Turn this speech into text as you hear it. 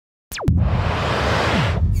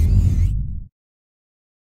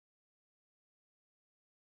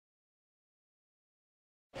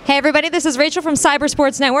Hey everybody, this is Rachel from Cyber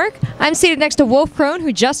Sports Network. I'm seated next to Wolfkrone,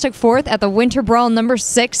 who just took fourth at the Winter Brawl number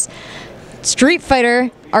 6 Street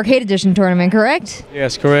Fighter Arcade Edition tournament, correct?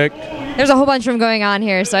 Yes, correct. There's a whole bunch of them going on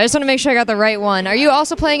here, so I just want to make sure I got the right one. Are you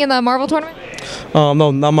also playing in the Marvel tournament?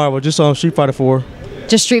 No, not Marvel, just Street Fighter 4.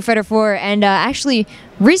 Just Street Fighter 4, and actually,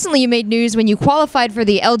 recently you made news when you qualified for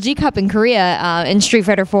the LG Cup in Korea in Street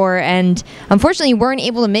Fighter 4, and unfortunately you weren't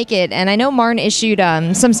able to make it, and I know Marn issued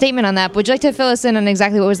some statement on that, but would you like to fill us in on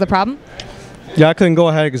exactly what was the problem? Yeah, I couldn't go.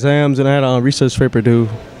 I had exams and I had a research paper due,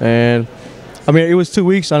 and I mean, it was 2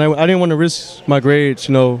 weeks, and I didn't want to risk my grades,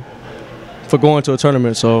 you know, for going to a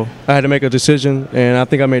tournament, so I had to make a decision, and I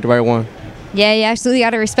think I made the right one. Yeah, you absolutely got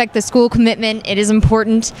to respect the school commitment. It is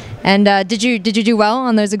important. And did you do well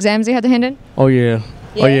on those exams you had to hand in? Oh yeah.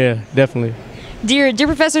 Oh yeah, definitely. Do your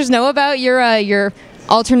professors know about your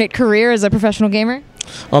alternate career as a professional gamer?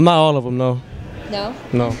 Not all of them, no. No.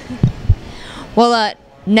 No. Well,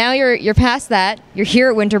 now you're past that. You're here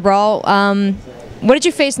at Winter Brawl. What did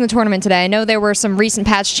you face in the tournament today? I know there were some recent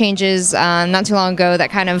patch changes not too long ago that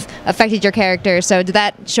kind of affected your character. So did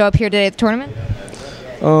that show up here today at the tournament?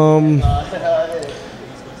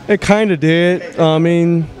 It kind of did. I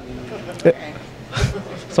mean,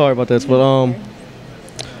 sorry about this, but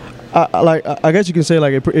I guess you can say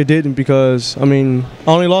like it didn't, because I mean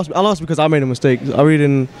I lost because I made a mistake. I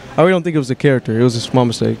really don't think it was the character. It was a small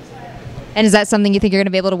mistake. And is that something you think you're going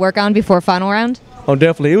to be able to work on before final round? Oh,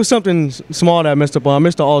 definitely. It was something small that I messed up on. I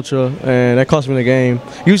missed the Ultra, and that cost me the game.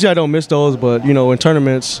 Usually I don't miss those, but you know, in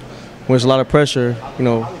tournaments when there's a lot of pressure, you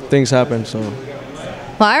know, things happen. So.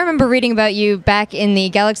 Well, I remember reading about you back in the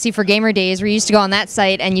Galaxy for Gamer days, where you used to go on that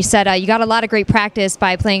site, and you said you got a lot of great practice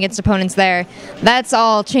by playing against opponents there. That's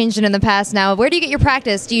all changed in the past now. Where do you get your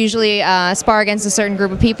practice? Do you usually spar against a certain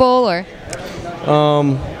group of people, or?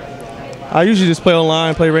 I usually just play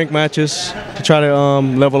online, play ranked matches to try to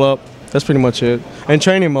level up. That's pretty much it. And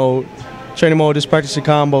training mode, just practicing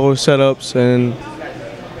combos, setups, and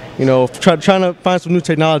you know, trying to find some new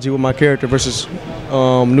technology with my character versus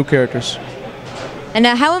new characters. And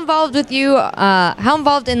how involved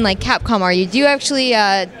in like Capcom are you? Do you actually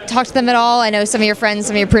talk to them at all? I know some of your friends,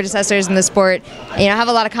 some of your predecessors in the sport, you know, have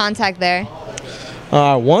a lot of contact there.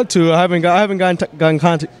 I want to. I haven't gotten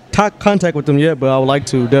contact with them yet, but I would like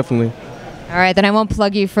to, definitely. All right, then I won't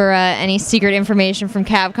plug you for any secret information from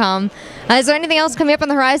Capcom. Is there anything else coming up on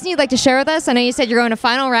the horizon you'd like to share with us? I know you said you're going to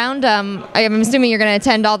final round. I'm assuming you're going to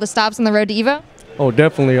attend all the stops on the road to EVO? Oh,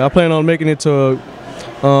 definitely. I plan on making it to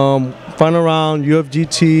final round,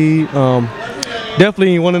 UFGT.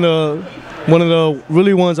 Definitely one of the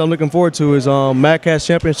really ones I'm looking forward to is MadCast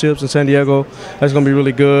Championships in San Diego. That's going to be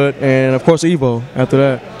really good, and of course EVO after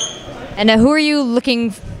that. And who are you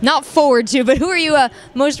looking, not forward to, but who are you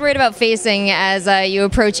most worried about facing as you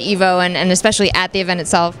approach EVO and especially at the event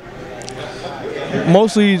itself?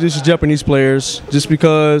 Mostly just Japanese players, just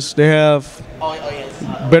because they have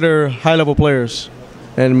better high-level players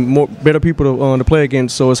and better people to play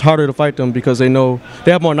against, so it's harder to fight them because they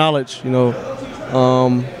have more knowledge, you know,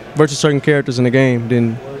 versus certain characters in the game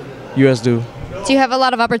than US do. Do you have a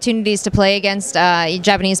lot of opportunities to play against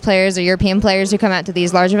Japanese players or European players who come out to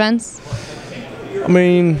these large events? I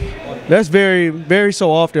mean, that's very, very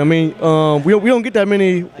so often. I mean, we don't get that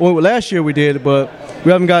many. Well, last year we did, but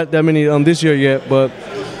we haven't got that many this year yet. But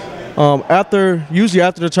usually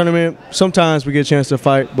after the tournament, sometimes we get a chance to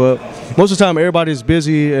fight. But most of the time, everybody's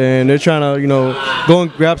busy and they're trying to, you know, go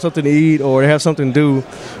and grab something to eat or they have something to do.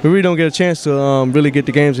 We really don't get a chance to really get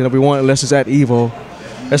the games in that we want unless it's at EVO.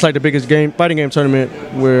 That's like the biggest fighting game tournament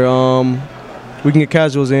where we can get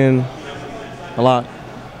casuals in a lot.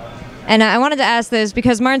 And I wanted to ask this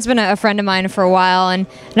because Marn's been a friend of mine for a while, and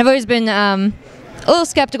I've always been a little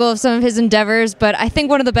skeptical of some of his endeavors, but I think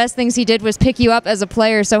one of the best things he did was pick you up as a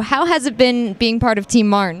player. So how has it been being part of Team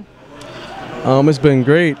Marn? It's been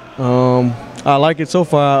great. I like it so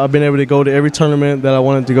far. I've been able to go to every tournament that I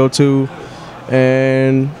wanted to go to,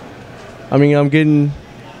 and I mean, I'm getting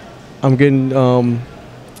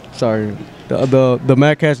sorry, the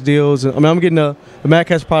MadCast deals. I mean, I'm getting the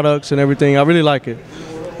MadCast products and everything. I really like it.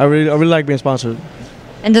 I really like being sponsored.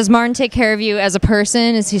 And does Marn take care of you as a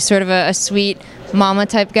person? Is he sort of a sweet mama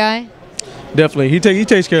type guy? Definitely, he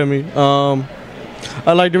takes care of me.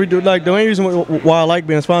 I like the main reason why I like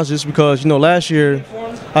being sponsored is because, you know, last year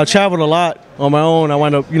I traveled a lot on my own. I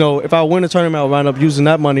wind up, you know, if I win a tournament, I wind up using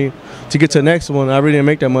that money to get to the next one. I really didn't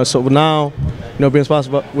make that much. So now, you know, being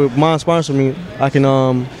sponsored with Marn sponsoring me, I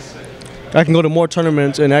can go to more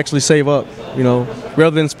tournaments and actually save up, you know,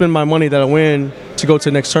 rather than spend my money that I win to go to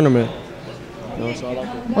the next tournament. You know, so I like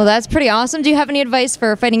it. Well, that's pretty awesome. Do you have any advice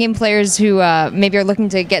for fighting game players who maybe are looking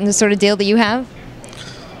to get into the sort of deal that you have?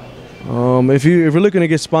 If you're looking to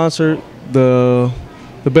get sponsored, the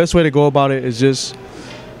best way to go about it is just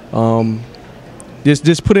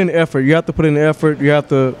put in effort. You have to put in effort. You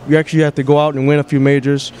actually have to go out and win a few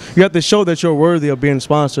majors. You have to show that you're worthy of being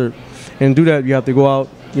sponsored, and do that. You have to go out,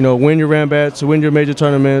 win your Rambats, win your major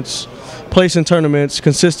tournaments, place in tournaments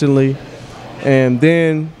consistently, and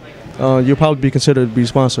then you'll probably be considered to be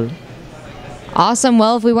sponsored. Awesome.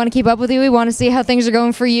 Well, if we want to keep up with you, we want to see how things are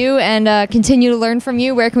going for you and continue to learn from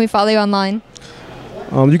you, where can we follow you online?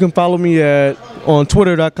 You can follow me on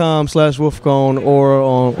twitter.com/Wolfkrone or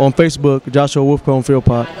on Facebook, Joshua Wolfkrone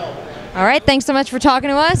Philpot. All right. Thanks so much for talking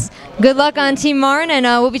to us. Good luck on Team MRN, and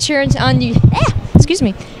we'll be cheering on you. Excuse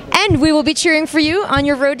me. And we will be cheering for you on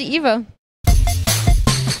your road to EVO.